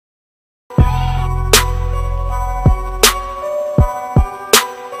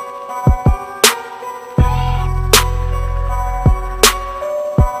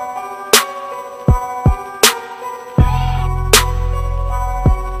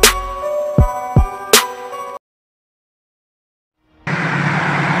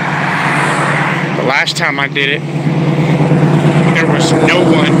last time I did it, there was no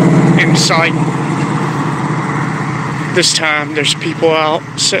one in sight. This time there's people out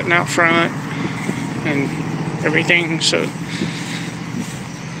sitting out front and everything, so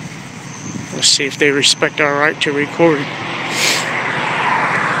let's see if they respect our right to record.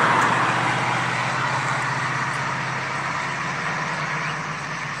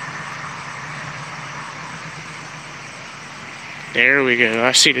 There we go.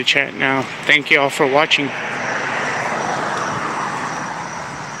 I see the chat now. Thank you all for watching.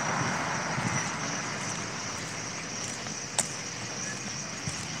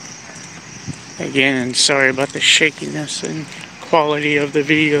 Again, sorry about the shakiness and quality of the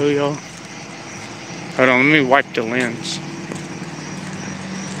video, y'all. Hold on, let me wipe the lens.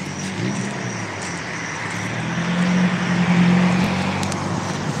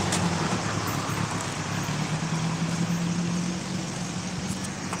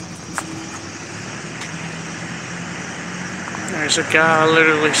 There's a guy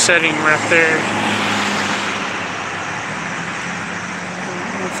literally sitting right there. I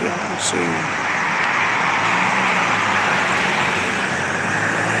don't know if y'all can see.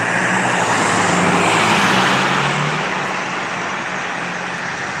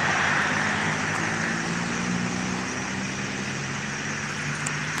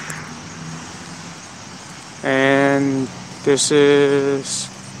 And this is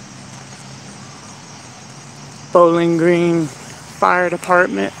Bowling Green Fire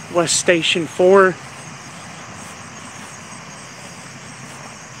Department, West Station 4.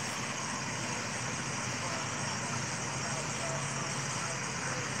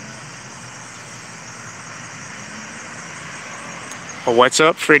 Well, what's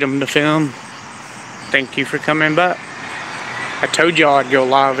up, Freedom to Film? Thank you for coming back. I told y'all I'd go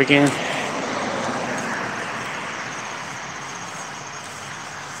live again.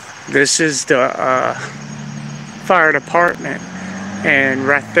 This is the fire department, and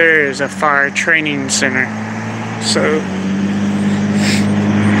right there is a fire training center. So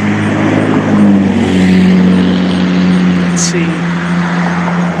let's see.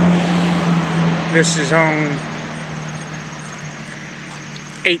 This is on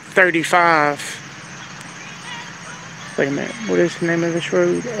 835. Wait a minute, what is the name of this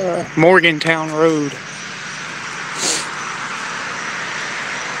road? Morgantown Road.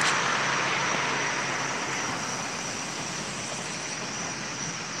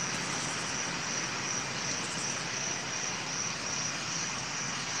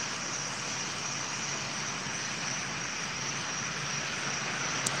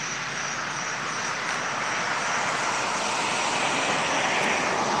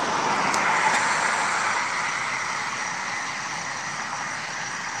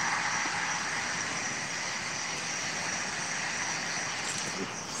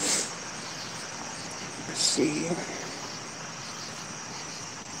 See.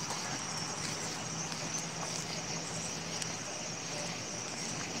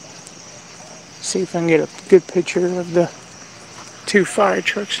 See if I can get a good picture of the two fire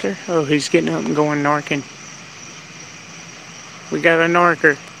trucks there. Oh, he's getting up and going narking. We got a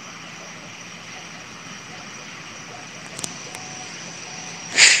narker.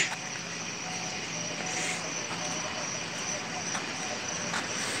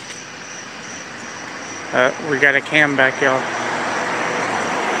 We got a cam back, y'all.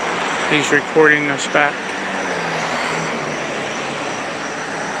 He's recording us back.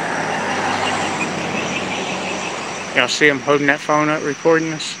 Y'all see him holding that phone up,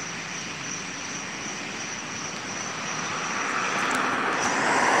 recording us?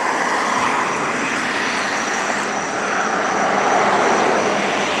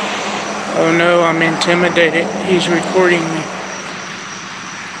 Oh no, I'm intimidated. He's recording me.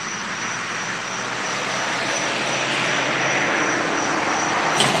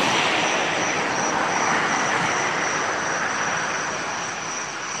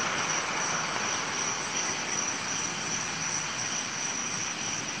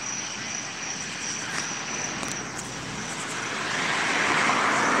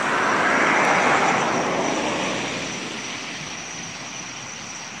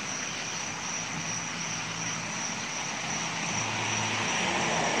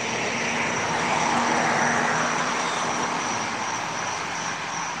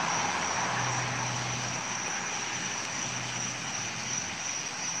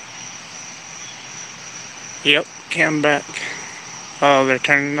 Yep, cam back. Oh, they're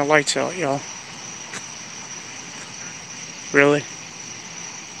turning the lights out, y'all. Really?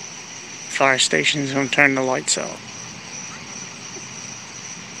 Fire station's gonna turn the lights out.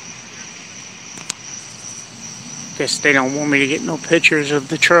 Guess they don't want me to get no pictures of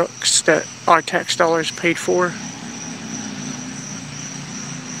the trucks that our tax dollars paid for.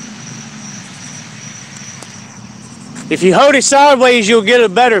 If you hold it sideways, you'll get a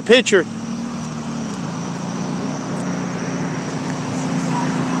better picture.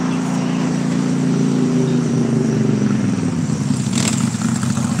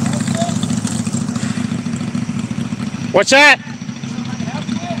 What's that?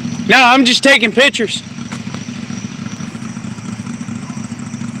 No, I'm just taking pictures.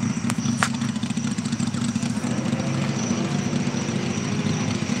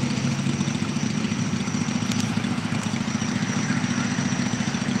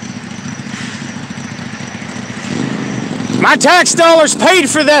 My tax dollars paid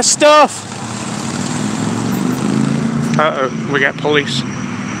for that stuff. Uh-oh, we got police.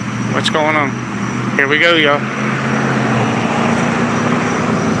 What's going on? Here we go, y'all.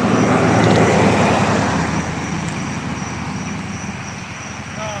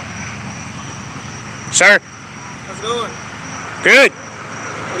 Sir. How's it going? Good.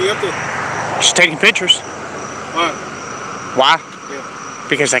 What are you up to? Just taking pictures. Why? Why? Yeah.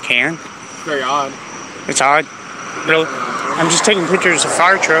 Because I can. It's very odd. It's odd. Really? I'm just taking pictures of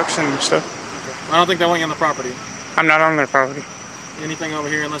fire trucks and stuff. I don't think they want you on the property. I'm not on their property. Anything over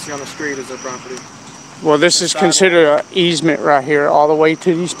here, unless you're on the street, is their property. Well, this is considered an easement right here, all the way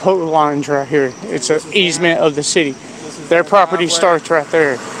to these pole lines right here. It's an easement of the city. Their property starts right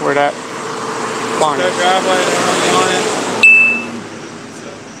there, where that line is. Their driveway, on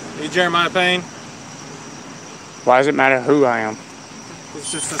it. You Jeremiah Payne? Why does it matter who I am?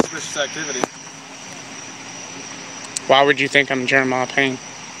 It's just suspicious activity. Why would you think I'm Jeremiah Payne?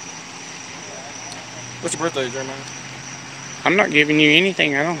 What's your birthday, Jeremiah? I'm not giving you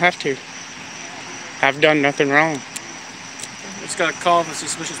anything. I don't have to. I've done nothing wrong. You just got a call from a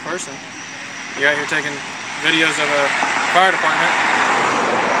suspicious person. You're out here taking videos of a fire department.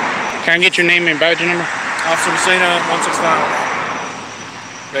 Can I get your name and badge number? Officer Messina,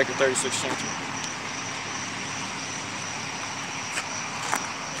 165. Baker 36 Central.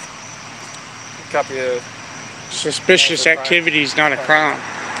 Copy of... Suspicious activity is not a crime.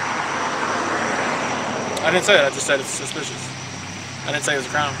 I didn't say that, I just said it's suspicious. I didn't say it was a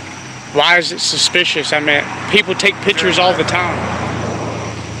crime. Why is it suspicious? I mean, people take pictures all the time.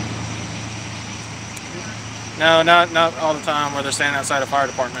 No, not all the time where they're standing outside a fire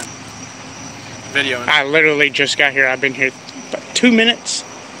department. Videoing. I literally just got here. I've been here about 2 minutes.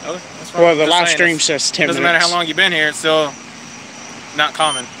 Oh, that's fine. Well, the live stream says 10 minutes. It doesn't matter how long you've been here, it's still not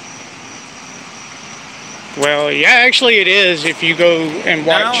common. Well, yeah, actually it is if you go and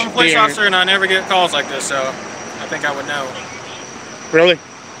watch. I'm a police officer and I never get calls like this, so I think I would know. Really?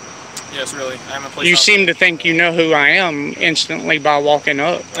 Yes, really. I'm a police officer. You seem to think you know who I am instantly by walking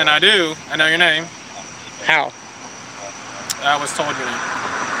up. And I do. I know your name. How? I was told your name.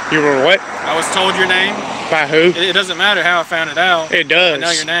 You were what? I was told your name. By who? It doesn't matter how I found it out. It does. I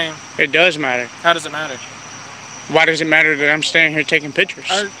know your name. It does matter. How does it matter? Why does it matter that I'm standing here taking pictures?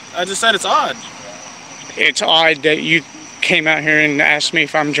 I just said it's odd. It's odd that you came out here and asked me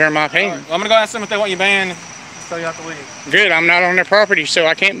if I'm Jeremiah Payne. Right. Well, I'm going to go ask them if they want you banned, so you have to leave. Good, I'm not on their property, so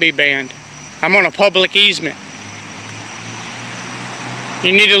I can't be banned. I'm on a public easement.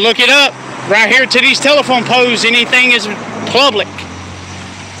 You need to look it up. Right here to these telephone poles, anything is public.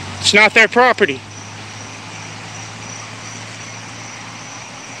 It's not their property.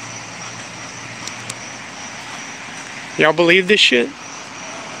 Y'all believe this shit?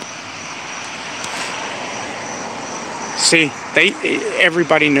 See,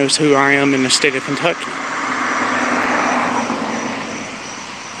 everybody knows who I am in the state of Kentucky.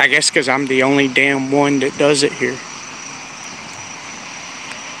 I guess because I'm the only damn one that does it here.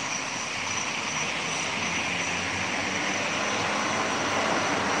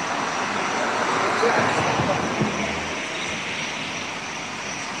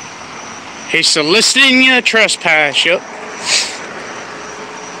 He's soliciting a trespass, yep.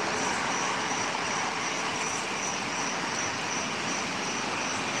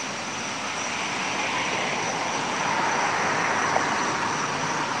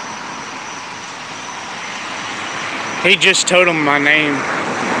 He just told him my name.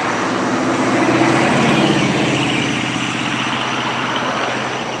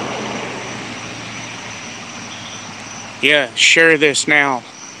 Yeah, share this now.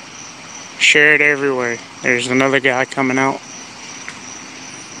 Share it everywhere. There's another guy coming out.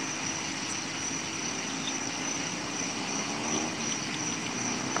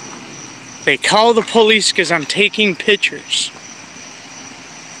 They call the police because I'm taking pictures.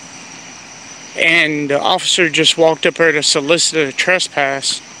 And the officer just walked up here to solicit a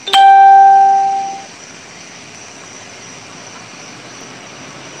trespass.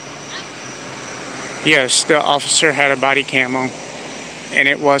 Yes, the officer had a body cam on, and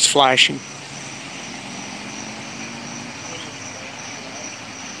it was flashing.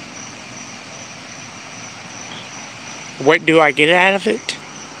 What do I get out of it?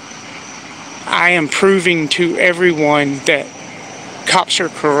 I am proving to everyone that cops are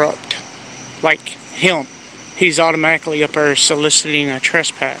corrupt. Like him. He's automatically up there soliciting a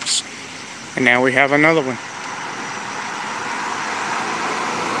trespass. And now we have another one.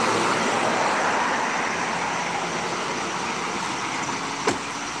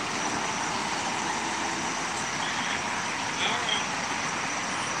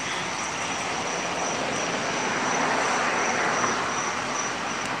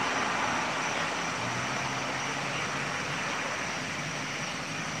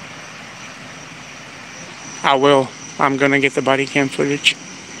 I will. I'm gonna get the body cam footage.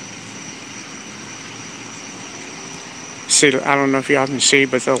 See, I don't know if y'all can see,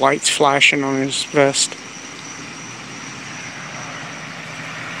 but the light's flashing on his vest.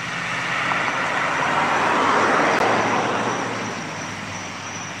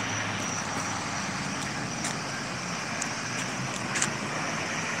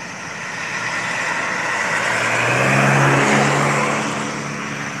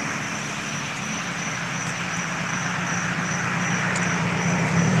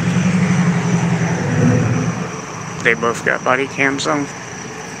 They both got body cams on.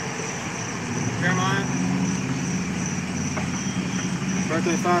 Jeremiah.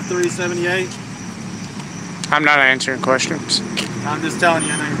 Birthday 5/3/78. I'm not answering questions. I'm just telling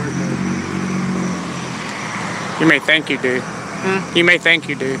you, I know your birthday. You may think you do. You may think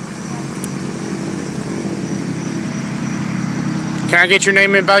you do. Can I get your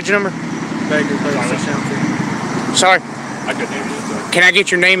name and badge number? Baker, 36 County. Sorry. I couldn't hear you. Can I get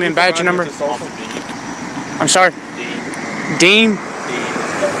your name and badge number? I'm sorry. Dean?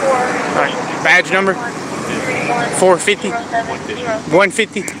 Alright, badge number? 450?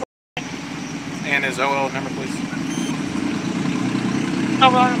 150? And his OL number, please.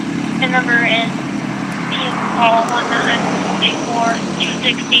 OL, the number is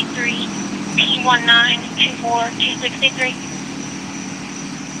P1924263, P1924263.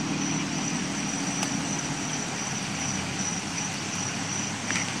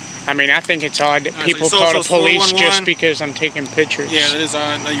 I mean, I think it's odd that people call the police just because I'm taking pictures. Yeah, it is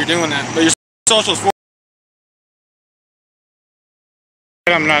odd that you're doing that. But your social's 4.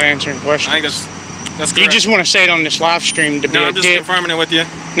 I'm not answering questions. I think that's correct. You just want to say it on this live stream to be a dick. No, I'm just confirming it with you.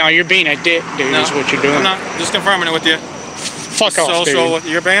 No, you're being a dick, dude, is what you're doing. I'm not. Just confirming it with you. Fuck off, dude.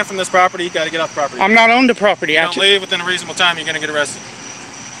 You're banned from this property. You got to get off the property. I'm not on the property. If you don't leave within a reasonable time, you're going to get arrested.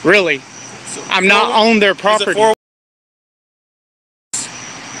 Really? So, I'm not on their property. Is it 4?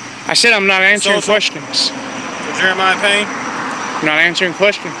 I said I'm not answering questions. So Jeremiah Payne. I'm not answering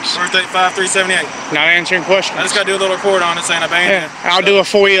questions. Birthday 5/3/78. Not answering questions. I just got to do a little report on it saying I banned you. I'll do a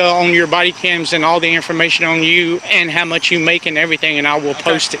FOIA on your body cams and all the information on you and how much you make and everything, and I will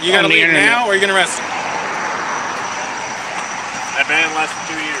post it You got on to the leave internet. now, or you're going to arrest him? That ban lasts for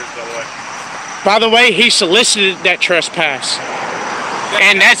 2 years, by the way. By the way, he solicited that trespass,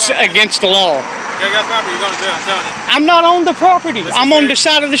 and that's against the law. You got property, you're going to do it, I'm telling you. I'm not on the property. I'm on the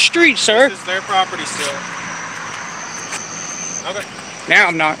side of the street, sir. This is their property still. Okay. Now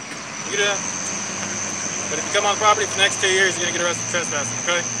I'm not. You do that. But if you come on the property for the next 2 years, you're going to get arrested for trespassing,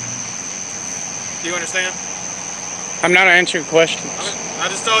 okay? Do you understand? I'm not answering questions. Okay. I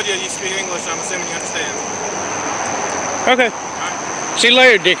just told you speak English, I'm assuming you understand. Okay. Right. See you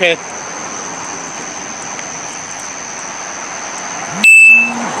later, dickhead.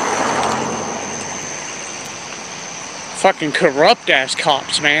 Fucking corrupt ass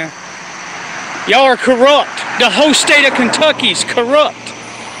cops, man. Y'all are corrupt. The whole state of Kentucky's corrupt.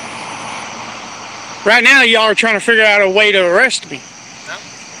 Right now, y'all are trying to figure out a way to arrest me. No, you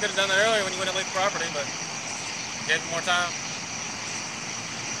could have done that earlier when you went to leave the property, but gave you more time.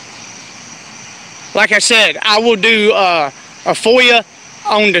 Like I said, I will do a FOIA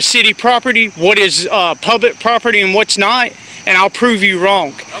on the city property, what is public property and what's not, and I'll prove you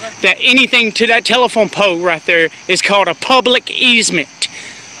wrong. Okay. That anything to that telephone pole right there is called a public easement.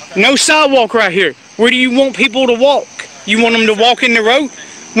 Okay. No sidewalk right here. Where do you want people to walk? You want them to walk in the road?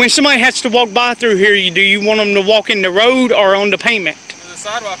 When somebody has to walk by through here, do you want them to walk in the road or on the pavement? There's a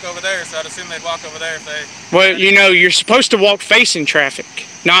sidewalk over there, so I'd assume they'd walk over there if they... Well, you know, you're supposed to walk facing traffic,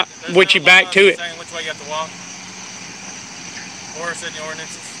 not with your back to it. Saying which way you have to walk. Or it's in the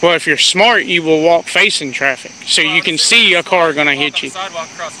ordinances. Well, if you're smart, you will walk facing traffic, so you can see a car gonna hit you. Sidewalk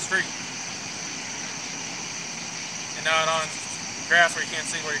across the street. And not on grass where you can't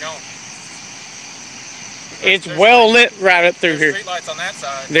see where you're going. It's well lit right up through here. Street lights on that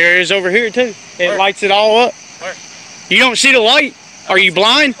side. There is over here too. It Where? lights it all up. Where? You don't see the light? Are you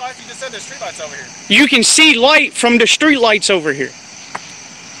blind? You just said there's street lights over here. You can see light from the street lights over here.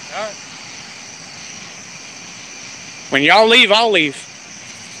 All right. When y'all leave, I'll leave.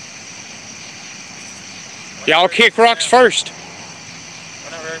 Y'all kick rocks first.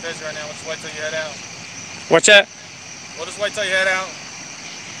 We're not very busy right now. Let's wait till you head out. What's that? We'll just wait till you head out.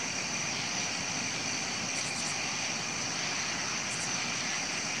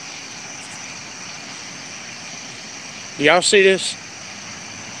 Y'all see this?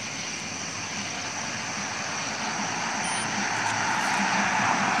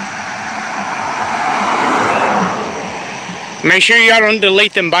 Make sure y'all don't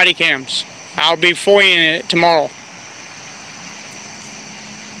delete them body cams. I'll be FOIAing it tomorrow.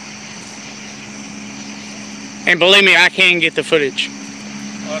 And believe me, I can get the footage.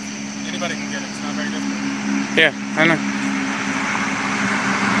 Well, anybody can get it. It's not very difficult. Yeah, I know.